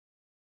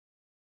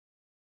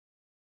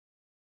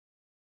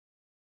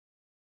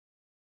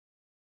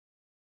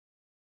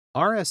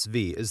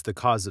RSV is the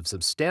cause of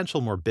substantial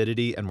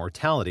morbidity and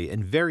mortality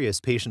in various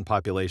patient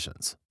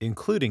populations,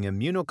 including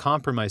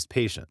immunocompromised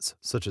patients,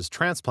 such as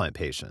transplant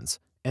patients,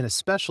 and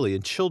especially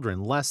in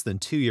children less than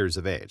 2 years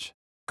of age.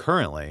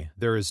 Currently,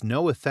 there is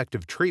no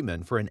effective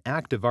treatment for an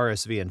active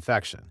RSV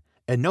infection,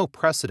 and no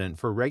precedent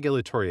for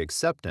regulatory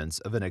acceptance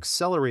of an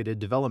accelerated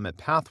development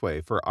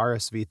pathway for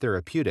RSV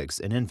therapeutics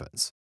in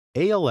infants.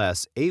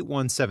 ALS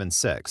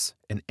 8176,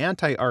 an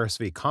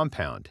anti-RSV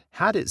compound,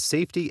 had its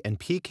safety and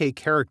PK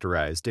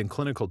characterized in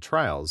clinical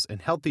trials in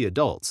healthy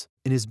adults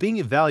and is being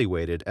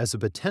evaluated as a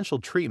potential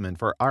treatment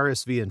for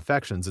RSV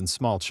infections in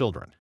small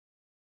children.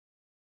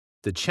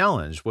 The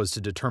challenge was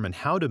to determine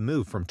how to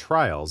move from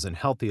trials in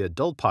healthy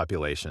adult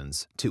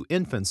populations to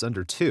infants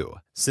under 2,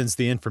 since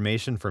the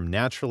information from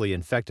naturally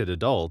infected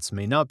adults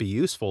may not be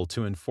useful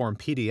to inform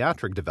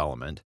pediatric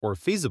development or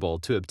feasible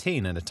to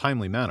obtain in a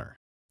timely manner.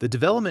 The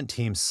development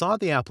team saw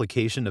the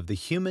application of the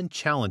Human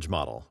Challenge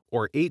Model,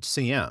 or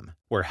HCM,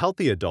 where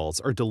healthy adults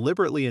are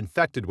deliberately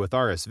infected with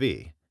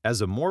RSV, as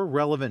a more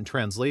relevant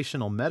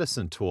translational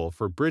medicine tool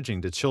for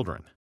bridging to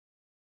children.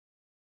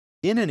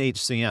 In an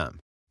HCM,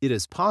 it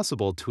is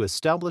possible to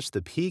establish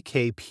the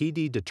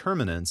PK/PD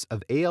determinants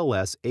of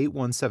ALS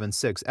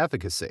 8176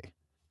 efficacy.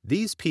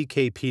 These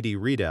PK/PD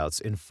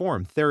readouts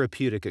inform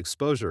therapeutic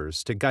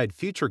exposures to guide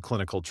future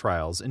clinical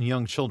trials in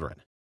young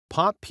children.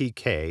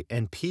 POP-PK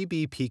and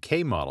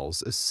PB-PK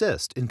models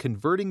assist in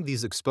converting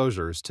these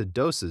exposures to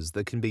doses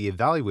that can be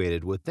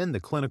evaluated within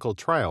the clinical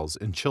trials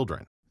in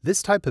children.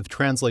 This type of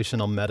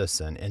translational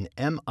medicine and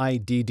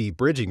MIDD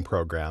bridging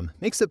program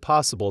makes it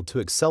possible to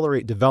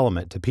accelerate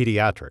development to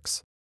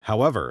pediatrics.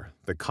 However,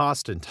 the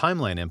cost and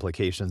timeline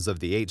implications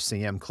of the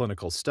HCM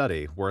clinical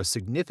study were a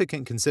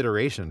significant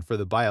consideration for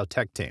the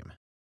biotech team.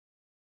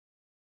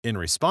 In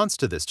response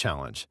to this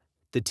challenge,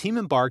 the team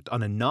embarked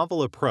on a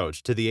novel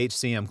approach to the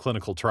HCM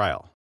clinical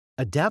trial.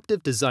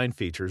 Adaptive design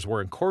features were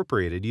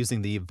incorporated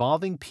using the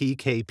evolving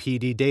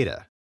PK/PD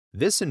data.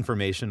 This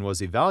information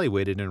was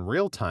evaluated in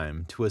real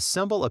time to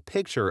assemble a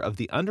picture of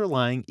the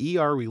underlying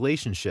ER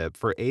relationship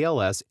for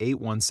ALS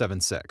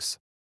 8176.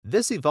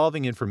 This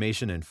evolving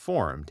information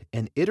informed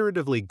and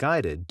iteratively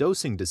guided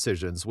dosing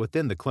decisions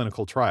within the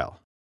clinical trial.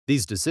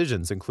 These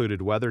decisions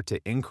included whether to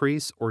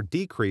increase or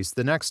decrease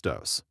the next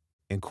dose,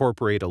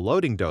 incorporate a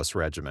loading dose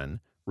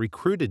regimen,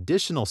 recruit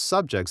additional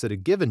subjects at a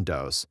given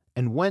dose,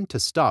 and when to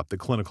stop the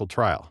clinical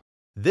trial.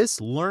 This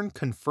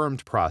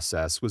learn-confirmed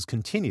process was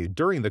continued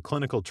during the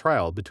clinical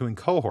trial between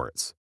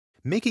cohorts,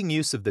 making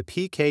use of the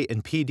PK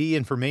and PD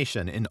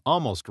information in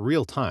almost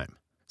real time,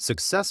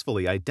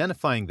 successfully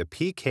identifying the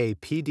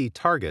PK/PD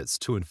targets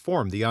to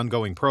inform the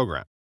ongoing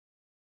program.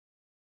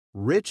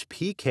 Rich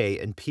PK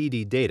and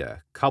PD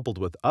data, coupled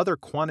with other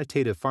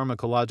quantitative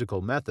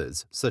pharmacological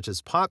methods such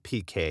as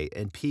POP-PK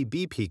and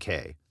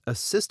PB-PK,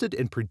 assisted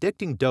in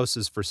predicting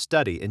doses for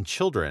study in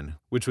children,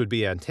 which would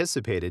be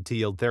anticipated to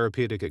yield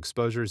therapeutic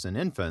exposures in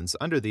infants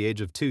under the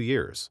age of 2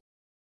 years.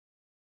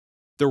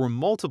 There were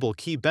multiple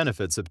key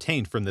benefits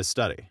obtained from this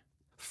study.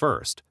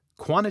 First,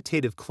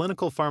 quantitative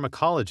clinical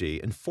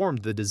pharmacology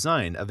informed the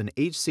design of an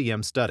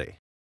HCM study.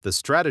 The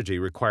strategy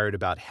required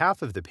about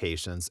half of the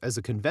patients as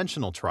a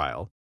conventional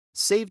trial,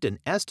 saved an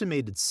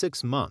estimated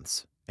 6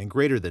 months, and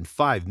greater than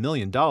 $5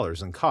 million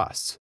in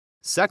costs.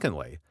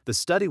 Secondly, the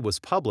study was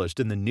published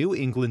in the New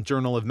England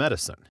Journal of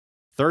Medicine.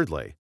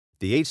 Thirdly,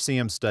 the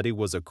HCM study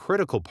was a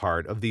critical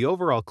part of the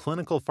overall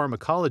clinical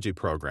pharmacology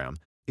program,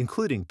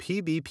 including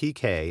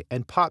PB-PK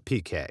and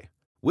POP-PK,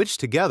 which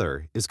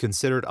together is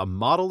considered a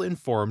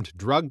model-informed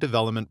drug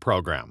development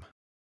program.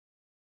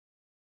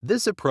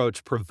 This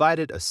approach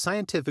provided a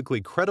scientifically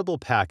credible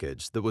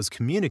package that was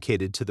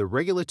communicated to the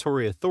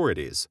regulatory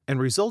authorities and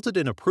resulted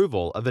in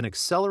approval of an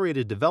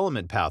accelerated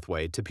development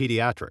pathway to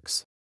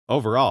pediatrics.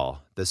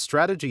 Overall, the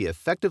strategy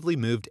effectively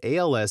moved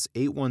ALS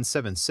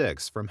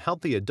 8176 from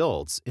healthy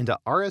adults into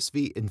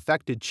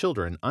RSV-infected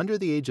children under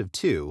the age of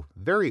 2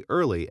 very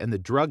early in the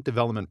drug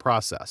development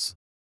process.